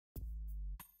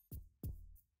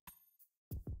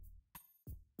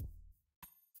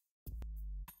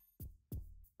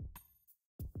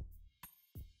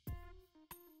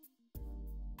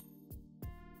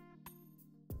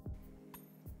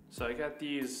So I got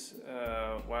these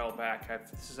a while back.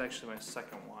 This is actually my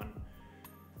second one.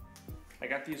 I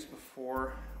got these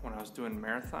before when I was doing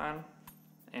marathon,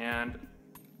 and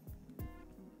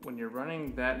when you're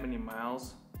running that many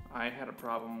miles, I had a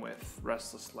problem with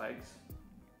restless legs.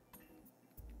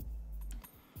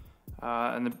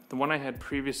 And the one I had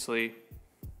previously,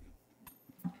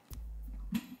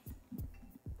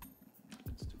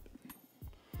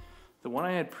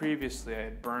 I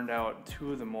had burned out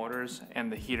 2 of the motors,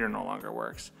 and the heater no longer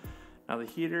works. Now the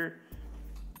heater,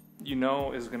 you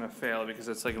know, is gonna fail because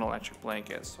it's like an electric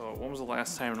blanket. So when was the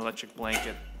last time an electric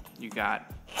blanket you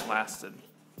got lasted?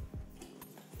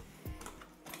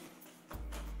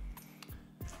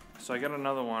 So I got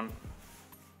another one.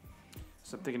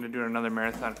 So I'm thinking of doing another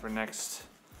marathon for next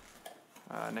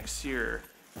year.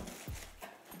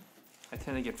 I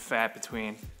tend to get fat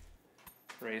between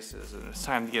races, and it's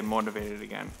time to get motivated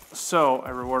again. So I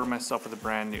rewarded myself with a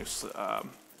brand new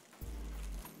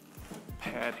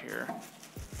pad here.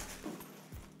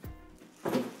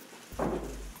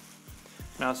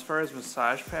 Now, as far as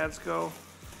massage pads go,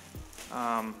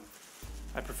 I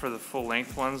prefer the full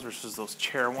length ones versus those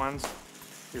chair ones,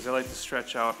 because I like to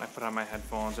stretch out and I put on my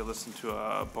headphones, I listen to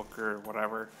a book or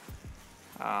whatever,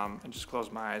 and just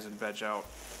close my eyes and veg out.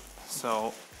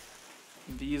 So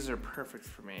these are perfect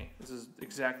for me. This is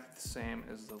exactly the same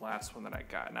as the last one that I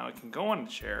got. Now it can go on a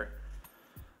chair,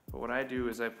 but what I do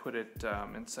is I put it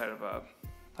inside of I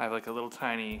have like a little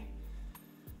tiny,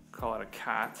 call it a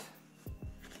cot,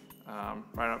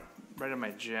 right in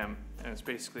my gym, and it's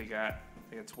basically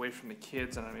it's away from the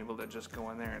kids, and I'm able to just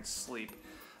go in there and sleep.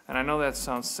 And I know that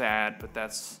sounds sad, but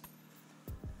that's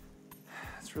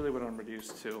really what I'm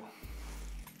reduced to.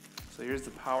 So here's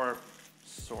the power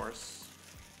source.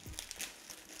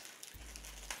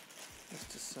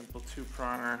 Just a simple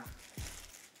 2-pronger.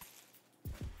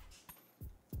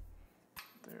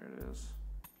 There it is.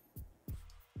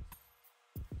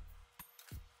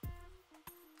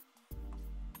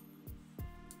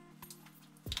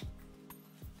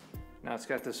 Now it's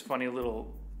got this funny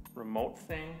little remote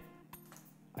thing.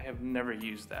 I have never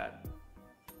used that.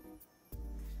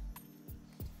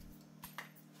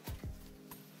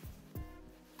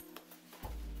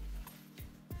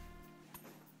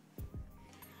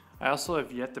 I also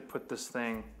have yet to put this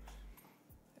thing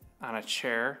on a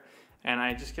chair, and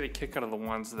I just get a kick out of the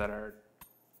ones that are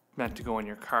meant to go in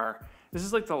your car. This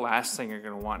is like the last thing you're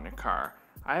gonna want in a car.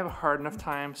 I have a hard enough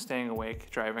time staying awake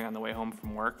driving on the way home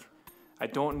from work. I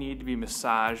don't need to be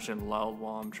massaged and lulled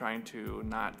while I'm trying to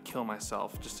not kill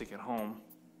myself just to get home.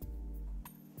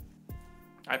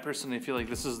 I personally feel like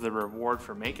this is the reward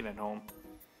for making it home.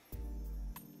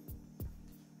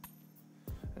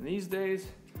 And these days,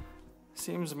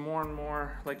 seems more and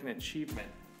more like an achievement.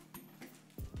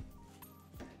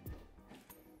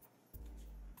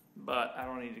 But I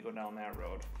don't need to go down that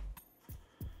road.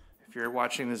 If you're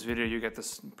watching this video, you get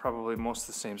probably most of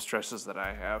the same stresses that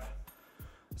I have.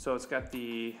 So it's got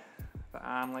the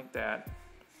on like that.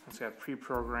 It's got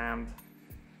pre-programmed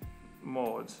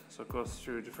modes. So it goes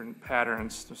through different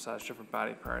patterns to massage different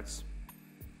body parts.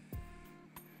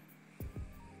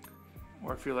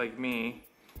 Or if you're like me,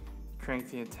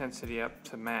 crank the intensity up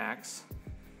to max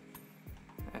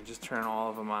and just turn all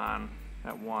of them on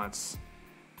at once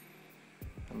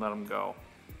and let them go.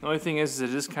 The only thing is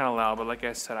it is kind of loud, but like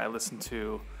I said, I listen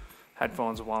to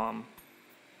headphones while I'm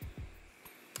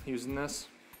using this.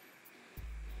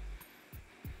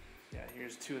 Yeah,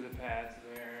 here's 2 of the pads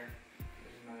there.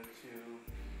 There's another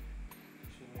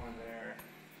 2 more there.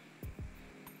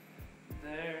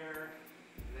 There,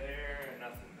 and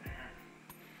nothing there.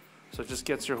 So it just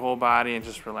gets your whole body and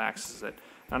just relaxes it.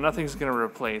 Now nothing's gonna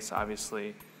replace,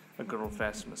 obviously, a good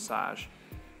old-fashioned massage,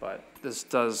 but this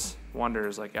does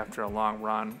wonders. Like after a long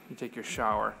run, you take your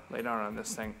shower, lay down on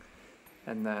this thing,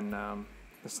 and then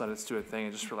just let it do a thing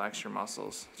and just relax your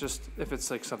muscles. Just if it's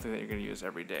like something that you're gonna use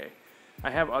every day. I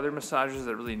have other massages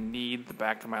that really need the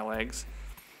back of my legs,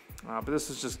 but this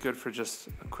is just good for just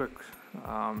a quick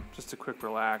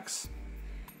relax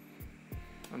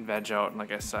and veg out. And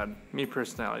like I said, me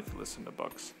personally, I like to listen to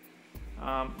books.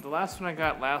 The last one I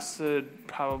got lasted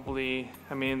probably,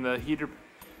 I mean, the heater,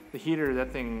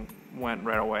 that thing went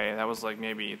right away. That was like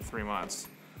maybe 3 months.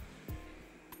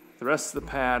 The rest of the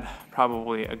pad,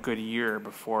 probably a good year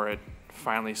before it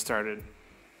finally started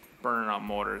burning out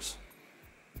motors.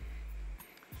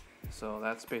 So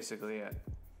that's basically it.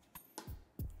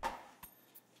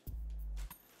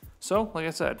 So, like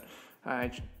I said,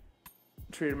 I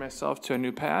treated myself to a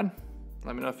new pad.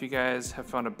 Let me know if you guys have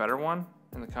found a better one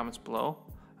in the comments below.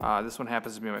 This one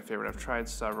happens to be my favorite. I've tried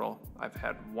several. I've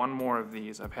had one more of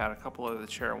these. I've had a couple of the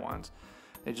chair ones.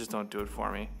 They just don't do it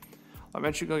for me. I'll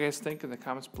mention what you guys think in the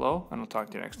comments below, and I'll talk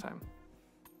to you next time.